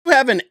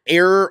have an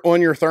error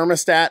on your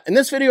thermostat? In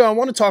this video, I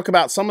want to talk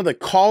about some of the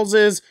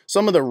causes,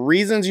 some of the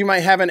reasons you might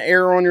have an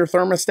error on your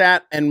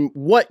thermostat, and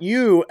what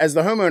you as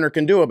the homeowner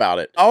can do about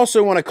it. I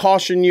also want to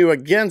caution you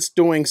against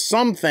doing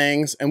some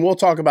things, and we'll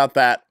talk about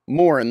that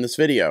more in this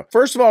video.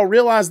 First of all,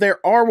 realize there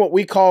are what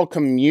we call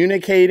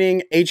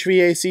communicating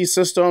HVAC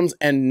systems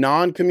and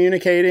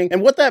non-communicating.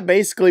 And what that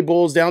basically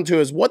boils down to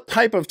is what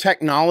type of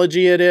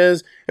technology it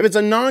is. If it's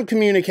a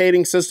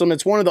non-communicating system,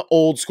 it's one of the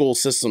old school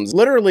systems.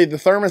 Literally, the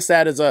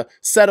thermostat is a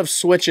set of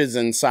switches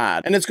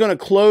inside, and it's going to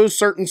close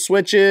certain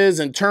switches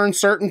and turn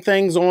certain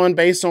things on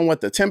based on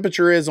what the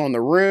temperature is on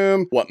the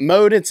room, what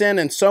mode it's in,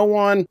 and so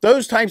on.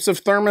 Those types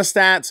of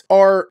thermostats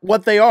are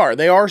what they are.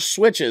 They are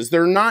switches.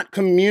 They're not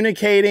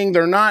communicating.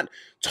 They're not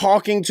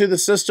talking to the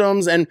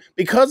systems. And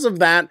because of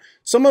that,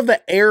 some of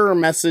the error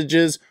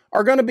messages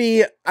are going to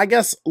be, I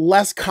guess,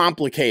 less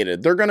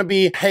complicated. They're going to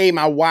be, hey,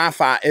 my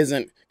Wi-Fi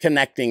isn't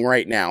connecting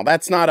right now.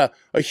 That's not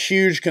a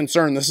huge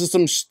concern. The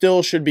system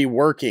still should be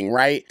working,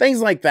 right?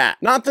 Things like that.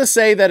 Not to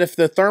say that if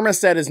the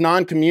thermostat is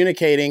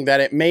non-communicating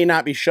that it may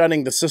not be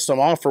shutting the system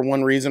off for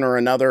one reason or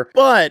another,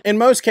 but in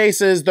most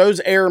cases, those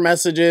error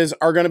messages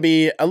are going to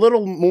be a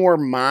little more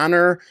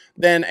minor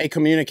than a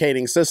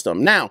communicating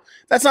system. Now,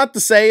 that's not to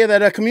say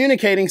that a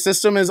communicating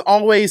system is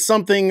always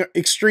something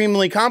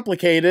extremely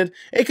complicated.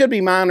 It could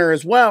be minor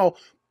as well.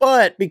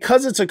 But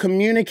because it's a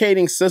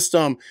communicating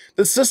system,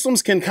 the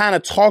systems can kind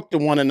of talk to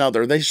one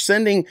another. They're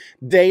sending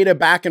data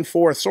back and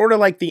forth, sort of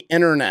like the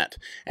internet.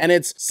 And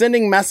it's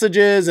sending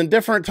messages and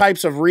different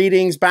types of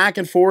readings back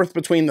and forth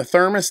between the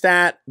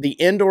thermostat, the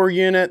indoor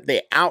unit,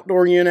 the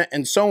outdoor unit,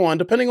 and so on,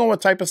 depending on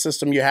what type of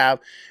system you have.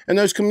 And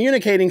those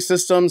communicating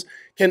systems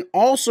can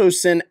also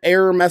send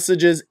error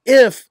messages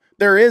if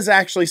there is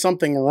actually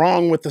something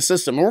wrong with the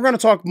system. And we're going to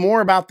talk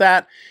more about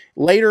that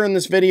later in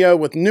this video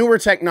with newer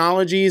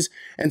technologies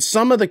and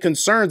some of the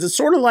concerns. It's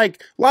sort of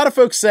like a lot of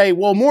folks say,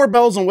 well, more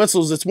bells and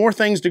whistles, it's more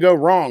things to go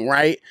wrong,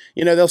 right?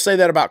 You know, they'll say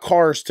that about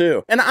cars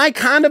too. And I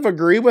kind of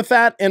agree with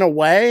that in a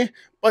way,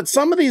 but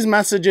some of these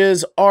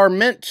messages are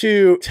meant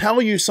to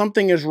tell you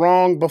something is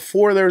wrong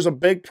before there's a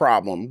big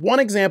problem. One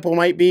example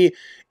might be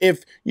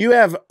if you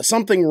have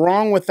something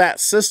wrong with that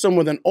system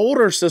with an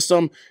older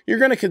system, you're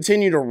going to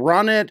continue to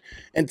run it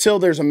until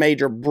there's a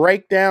major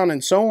breakdown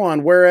and so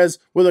on. Whereas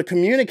with a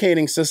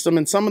communicating system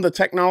and some of the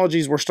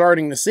technologies we're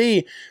starting to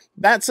see,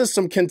 that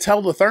system can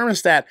tell the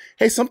thermostat,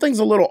 hey, something's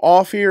a little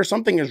off here,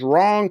 something is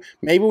wrong,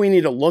 maybe we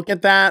need to look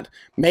at that,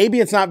 maybe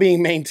it's not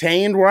being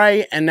maintained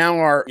right, and now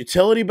our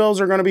utility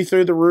bills are going to be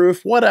through the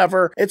roof,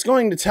 whatever. It's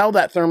going to tell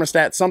that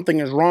thermostat something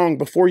is wrong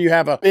before you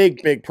have a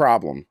big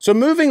problem. So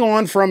moving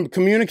on from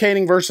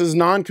communicating versus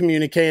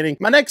non-communicating,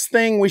 my next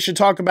thing we should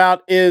talk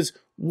about is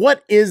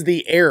what is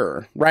the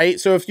error, right?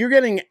 So if you're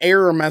getting an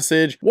error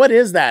message, what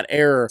is that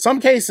error?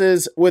 Some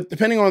cases,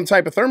 depending on the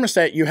type of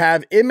thermostat you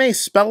have, it may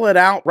spell it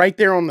out right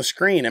there on the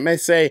screen. It may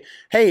say,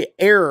 hey,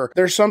 error,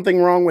 there's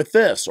something wrong with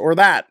this or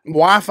that.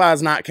 Wi-Fi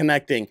is not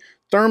connecting.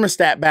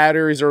 Thermostat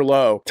batteries are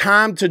low.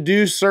 Time to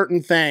do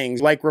certain things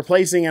like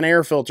replacing an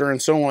air filter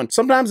and so on.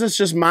 Sometimes it's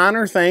just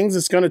minor things.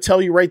 It's going to tell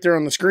you right there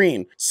on the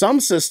screen. Some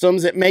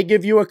systems, it may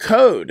give you a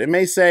code. It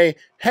may say,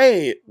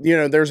 hey, you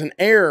know, there's an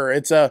error.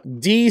 It's a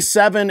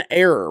D7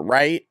 error,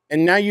 right?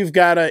 And now you've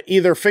got to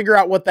either figure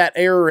out what that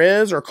error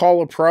is or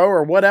call a pro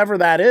or whatever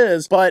that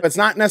is, but it's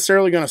not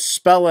necessarily going to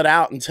spell it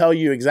out and tell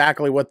you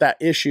exactly what that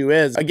issue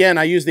is. Again,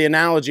 I use the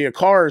analogy of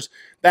cars.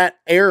 That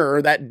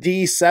error, that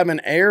D7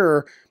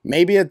 error,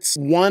 maybe it's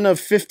one of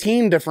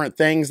 15 different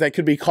things that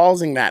could be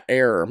causing that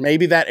error.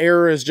 Maybe that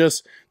error is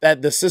just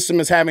that the system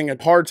is having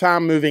a hard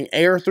time moving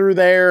air through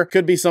there.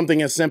 Could be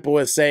something as simple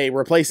as, say,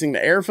 replacing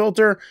the air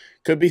filter.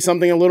 Could be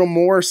something a little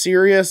more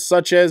serious,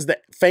 such as the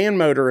fan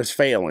motor is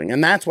failing,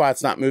 and that's why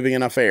it's not moving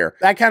enough air.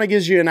 That kind of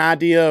gives you an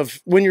idea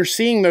of when you're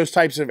seeing those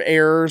types of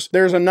errors,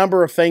 there's a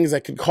number of things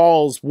that could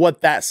cause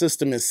what that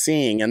system is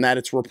seeing and that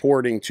it's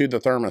reporting to the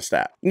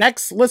thermostat.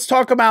 Next, let's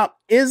talk about,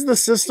 is the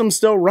system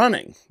still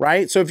running,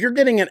 right? So if you're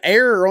getting an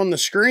error on the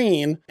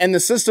screen and the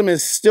system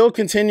is still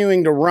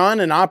continuing to run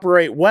and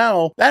operate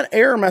well, that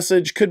error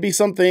message could be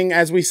something,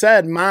 as we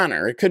said,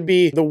 minor. It could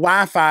be the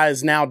Wi-Fi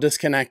is now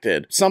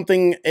disconnected.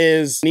 Something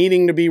is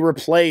needing to be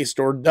replaced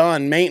or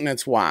done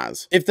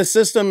maintenance-wise. If the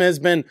system has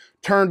been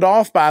turned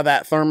off by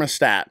that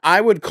thermostat, I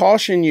would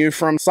caution you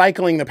from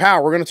cycling the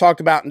power. We're going to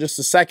talk about in just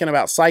a second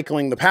about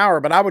cycling the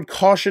power, but I would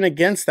caution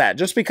against that.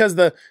 Just because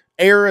the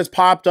error has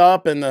popped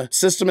up and the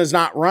system is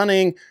not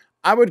running,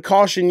 I would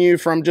caution you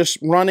from just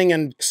running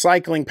and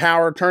cycling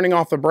power, turning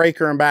off the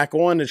breaker and back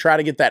on to try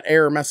to get that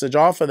error message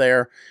off of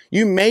there.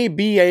 You may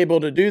be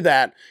able to do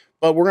that,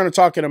 but we're going to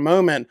talk in a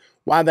moment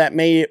why that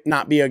may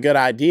not be a good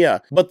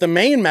idea. But the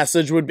main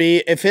message would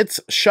be if it's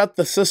shut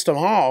the system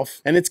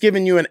off and it's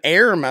giving you an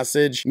error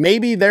message,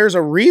 maybe there's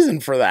a reason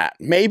for that.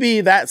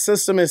 Maybe that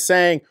system is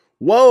saying,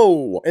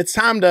 whoa, it's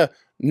time to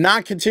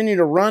not continue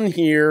to run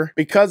here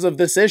because of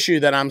this issue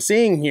that I'm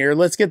seeing here.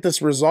 Let's get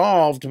this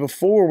resolved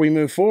before we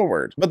move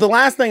forward. But the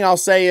last thing I'll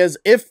say is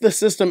if the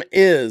system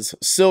is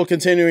still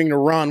continuing to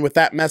run with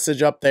that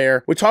message up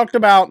there, we talked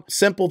about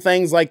simple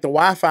things like the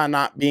Wi-Fi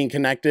not being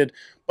connected,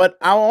 But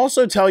I'll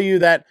also tell you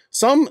that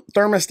some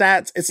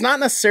thermostats, it's not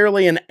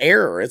necessarily an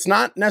error. It's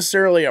not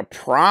necessarily a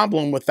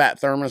problem with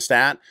that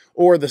thermostat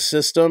or the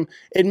system.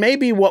 It may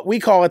be what we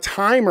call a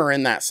timer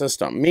in that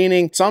system,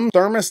 meaning some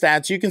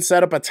thermostats, you can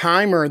set up a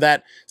timer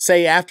that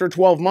say after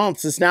 12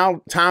 months, it's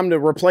now time to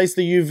replace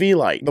the UV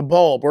light, the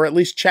bulb, or at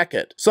least check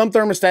it. Some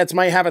thermostats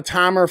might have a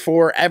timer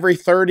for every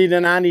 30 to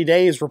 90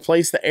 days,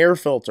 replace the air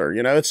filter.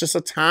 You know, it's just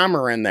a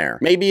timer in there.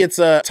 Maybe it's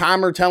a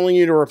timer telling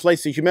you to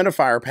replace the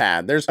humidifier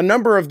pad. There's a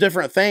number of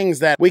different things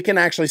that we can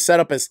actually set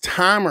up as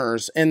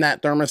timers in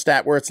that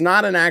thermostat where it's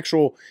not an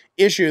actual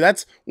issue.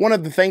 That's one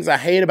of the things I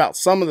hate about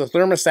some of the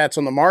thermostats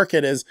on the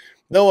market is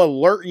they'll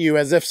alert you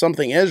as if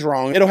something is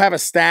wrong. It'll have a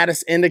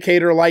status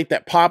indicator light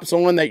that pops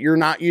on that you're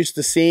not used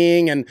to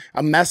seeing and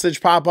a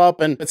message pop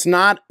up, and it's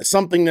not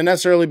something to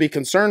necessarily be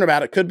concerned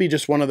about. It could be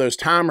just one of those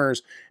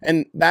timers,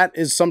 and that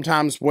is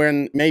sometimes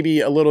when maybe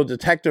a little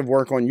detective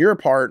work on your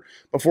part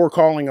before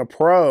calling a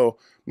pro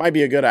might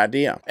be a good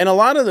idea. And a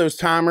lot of those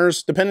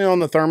timers, depending on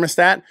the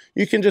thermostat,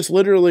 you can just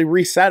literally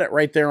reset it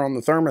right there on the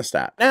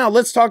thermostat. Now,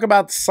 let's talk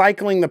about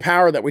cycling the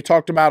power that we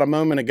talked about a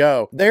moment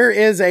ago. There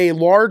is a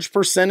large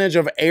percentage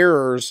of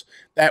errors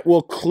that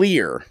will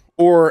clear,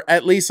 or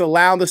at least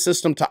allow the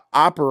system to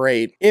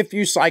operate if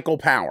you cycle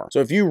power.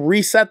 So if you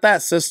reset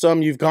that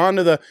system, you've gone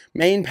to the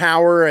main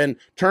power and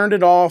turned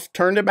it off,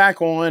 turned it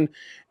back on,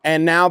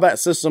 and now that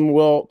system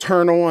will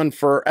turn on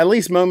for at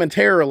least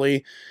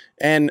momentarily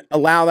and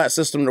allow that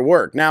system to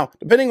work. Now,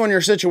 depending on your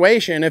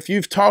situation, if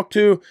you've talked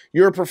to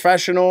your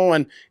professional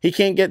and he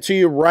can't get to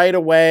you right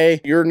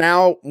away, you're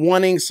now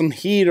wanting some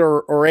heat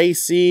or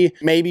AC,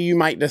 maybe you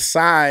might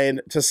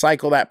decide to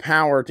cycle that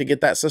power to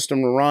get that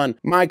system to run.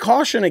 My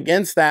caution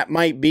against that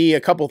might be a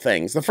couple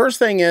things. The first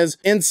thing is,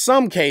 in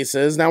some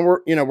cases, now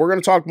we're going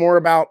to talk more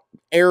about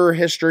error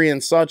history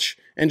and such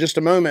in just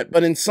a moment,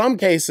 but in some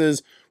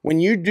cases, when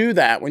you do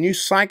that, when you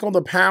cycle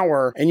the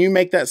power and you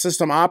make that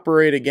system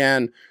operate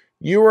again,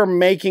 you are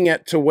making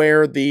it to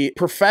where the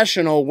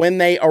professional, when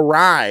they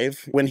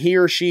arrive, when he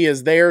or she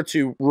is there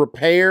to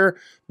repair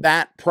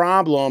that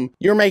problem,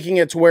 you're making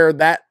it to where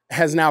that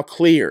has now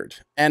cleared.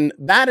 And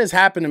that has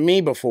happened to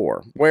me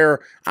before, where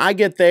I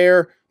get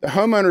there, the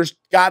homeowner's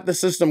got the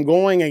system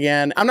going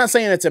again. I'm not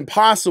saying it's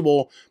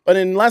impossible, but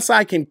unless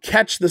I can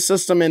catch the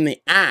system in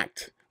the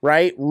act,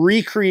 right?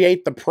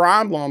 Recreate the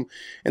problem.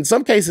 In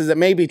some cases, it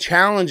may be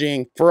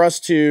challenging for us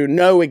to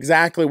know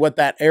exactly what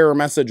that error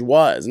message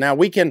was. Now,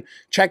 we can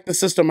check the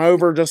system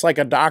over just like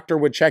a doctor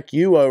would check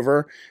you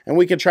over, and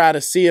we could try to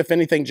see if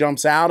anything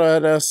jumps out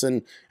at us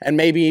and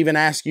maybe even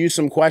ask you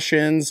some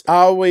questions. I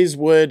always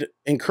would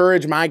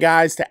encourage my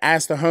guys to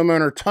ask the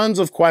homeowner tons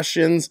of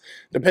questions.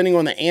 Depending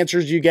on the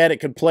answers you get, it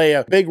could play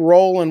a big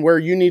role in where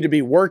you need to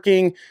be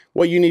working,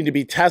 what you need to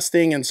be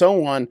testing, and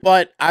so on.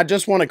 But I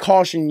just want to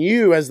caution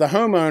you as the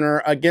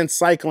homeowner against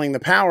cycling the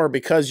power,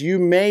 because you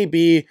may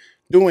be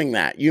doing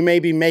that. You may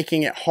be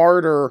making it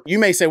harder. You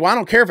may say, well, I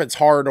don't care if it's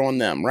hard on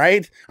them,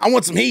 right? I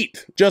want some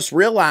heat. Just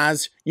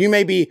realize you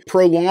may be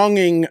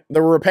prolonging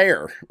the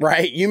repair,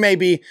 right? You may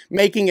be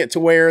making it to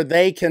where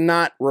they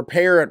cannot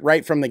repair it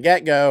right from the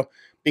get-go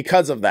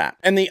because of that.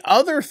 And the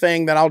other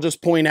thing that I'll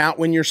just point out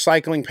when you're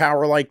cycling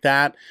power like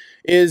that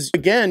is,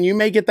 again, you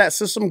may get that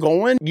system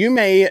going. You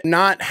may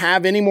not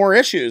have any more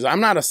issues. I'm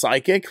not a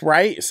psychic,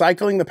 right?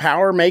 Cycling the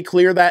power may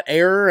clear that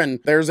error, and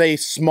there's a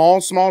small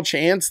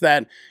chance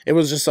that it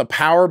was just a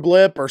power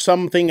blip or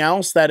something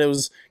else that it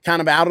was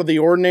kind of out of the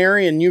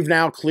ordinary, and you've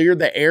now cleared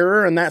the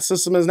error, and that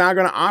system is now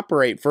going to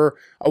operate for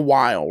a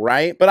while,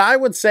 right? But I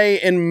would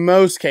say in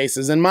most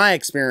cases, in my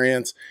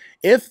experience,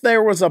 if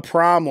there was a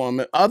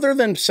problem, other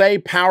than say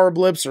power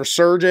blips or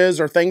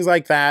surges or things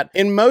like that,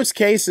 in most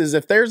cases,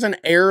 if there's an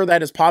error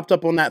that has popped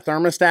up on that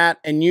thermostat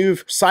and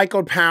you've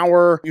cycled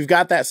power, you've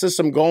got that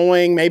system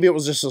going, maybe it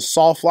was just a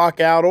soft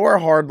lockout or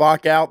a hard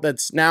lockout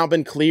that's now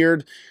been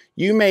cleared,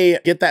 you may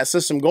get that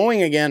system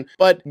going again,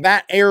 but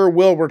that error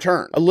will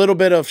return. A little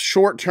bit of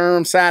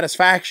short-term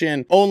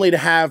satisfaction only to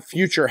have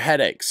future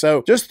headaches.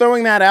 So just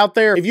throwing that out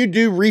there, if you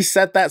do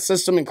reset that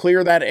system and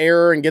clear that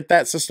error and get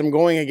that system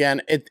going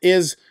again, it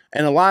is,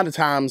 and a lot of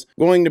times,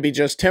 going to be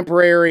just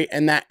temporary,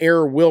 and that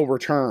error will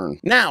return.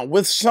 Now,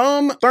 with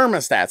some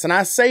thermostats, and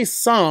I say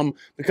some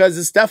because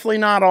it's definitely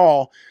not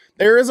all,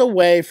 there is a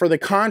way for the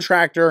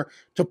contractor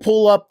to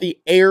pull up the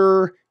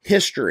error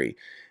history.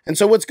 And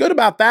so what's good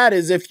about that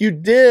is if you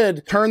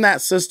did turn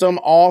that system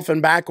off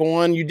and back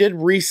on, you did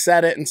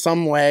reset it in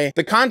some way,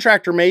 the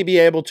contractor may be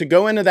able to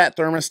go into that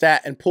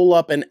thermostat and pull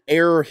up an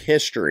error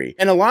history.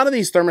 And a lot of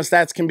these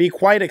thermostats can be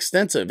quite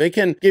extensive. It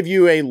can give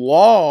you a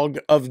log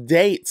of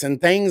dates and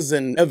things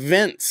and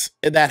events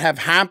that have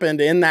happened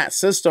in that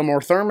system or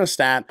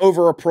thermostat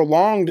over a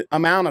prolonged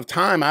amount of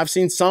time. I've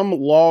seen some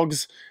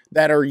logs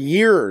that are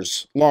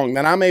years long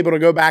that I'm able to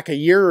go back a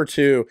year or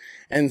two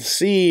and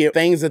see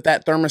things that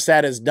that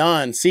thermostat has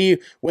done. See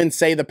when,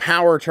 say, the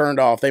power turned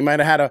off, they might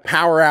have had a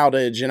power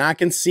outage, and I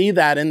can see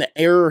that in the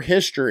error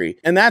history.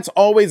 And that's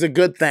always a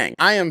good thing.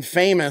 I am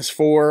famous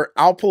for,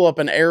 I'll pull up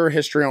an error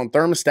history on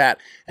thermostat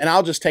and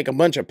I'll just take a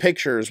bunch of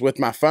pictures with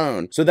my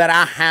phone so that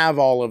I have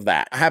all of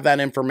that. I have that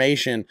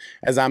information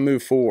as I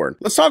move forward.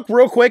 Let's talk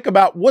real quick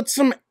about what's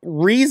some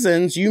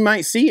reasons you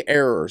might see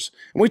errors.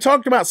 And we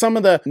talked about some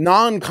of the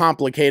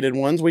non-complicated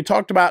ones. We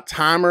talked about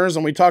timers,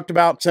 and we talked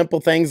about simple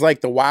things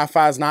like the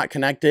Wi-Fi is not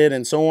connected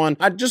and so on.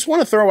 I just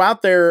want to throw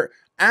out there,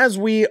 as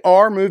we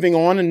are moving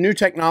on and new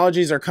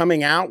technologies are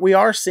coming out, we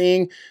are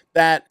seeing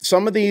that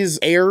some of these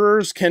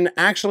errors can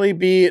actually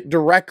be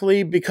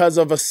directly because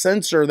of a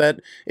sensor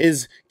that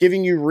is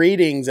giving you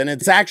readings, and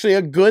it's actually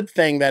a good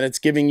thing that it's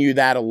giving you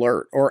that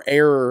alert or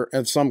error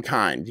of some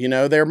kind. You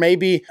know, there may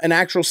be an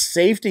actual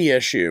safety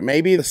issue.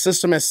 Maybe the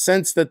system has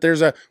sensed that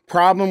there's a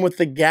problem with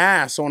the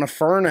gas on a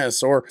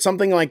furnace or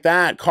something like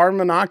that, carbon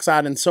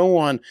monoxide and so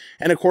on.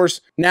 And of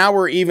course, now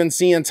we're even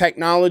seeing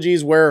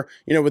technologies where,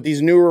 you know, with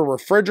these newer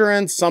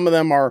refrigerants, some of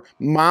them are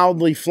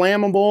mildly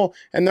flammable,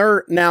 and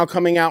they're now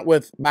coming out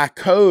with, by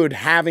code,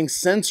 having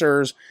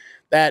sensors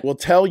that will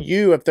tell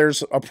you if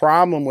there's a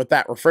problem with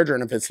that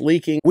refrigerant, if it's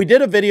leaking. We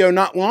did a video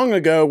not long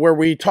ago where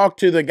we talked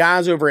to the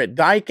guys over at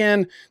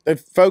Daikin, the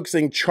folks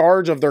in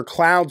charge of their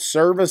cloud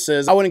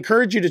services. I would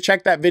encourage you to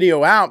check that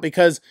video out,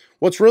 because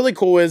what's really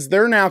cool is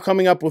they're now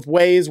coming up with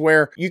ways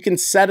where you can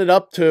set it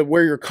up to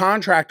where your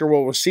contractor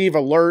will receive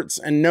alerts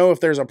and know if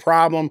there's a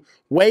problem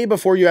way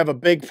before you have a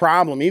big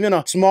problem. Even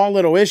a small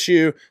little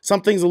issue,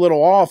 something's a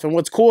little off. And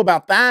what's cool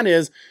about that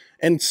is,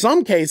 in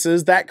some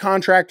cases, that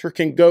contractor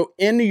can go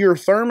into your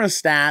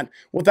thermostat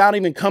without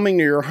even coming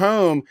to your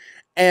home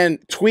and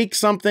tweak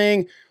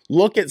something,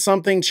 look at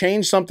something,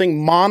 change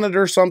something,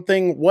 monitor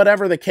something,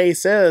 whatever the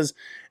case is.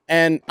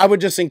 And I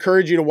would just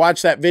encourage you to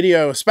watch that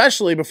video,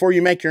 especially before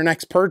you make your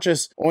next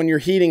purchase on your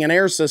heating and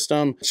air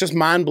system. It's just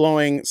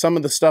mind-blowing, some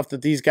of the stuff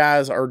that these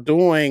guys are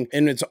doing,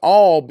 and it's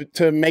all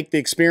to make the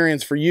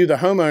experience for you, the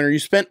homeowner. You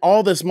spent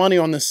all this money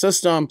on the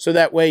system so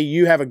that way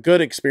you have a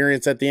good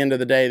experience at the end of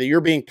the day, that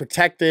you're being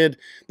protected,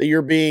 that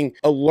you're being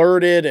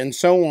alerted, and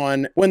so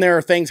on when there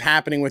are things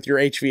happening with your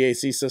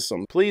HVAC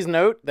system. Please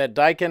note that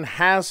Daikin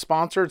has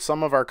sponsored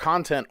some of our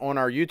content on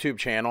our YouTube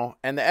channel,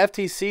 and the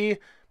FTC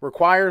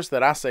requires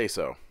that I say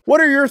so. What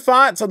are your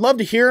thoughts? I'd love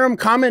to hear them.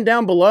 Comment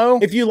down below.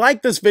 If you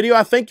like this video,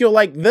 I think you'll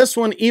like this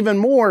one even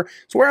more.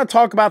 It's where I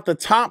talk about the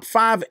top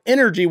 5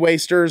 energy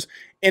wasters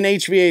in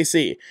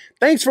HVAC.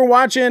 Thanks for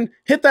watching.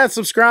 Hit that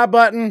subscribe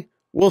button.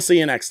 We'll see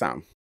you next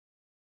time.